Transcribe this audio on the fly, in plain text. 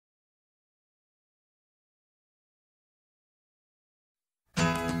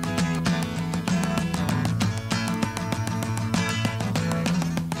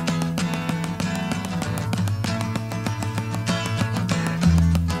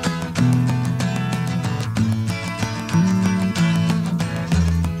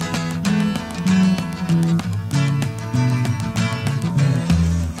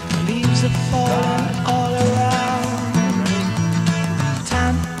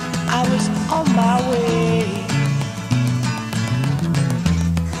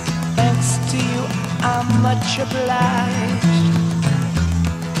much obliged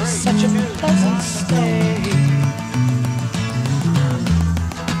for such a pleasant stay.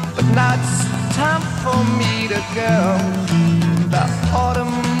 But now it's time for me to go. The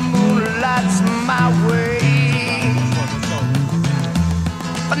autumn moonlight's my way.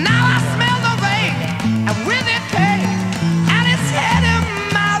 But now I smell the rain, and with it pain, and it's heading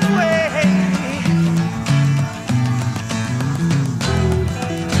my way.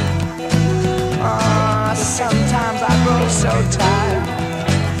 Sometimes I grow so tired,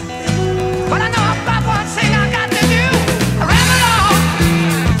 but I know about one thing I got to do. I ramble on.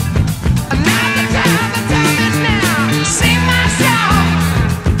 And now the time is now. Sing my song.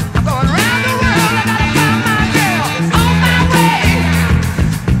 I'm going round the world. I gotta find my girl on my way.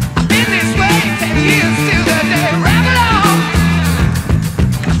 I've been this way 10 years to the day. Ramble on.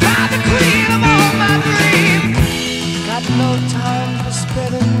 Find the queen of all my dreams. Got no time for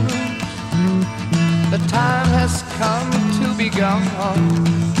spreading rumors. The time has come to be gone.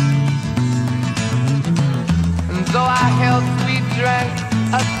 And though our health we drank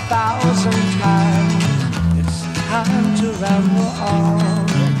 1,000 times, it's time to ramble on.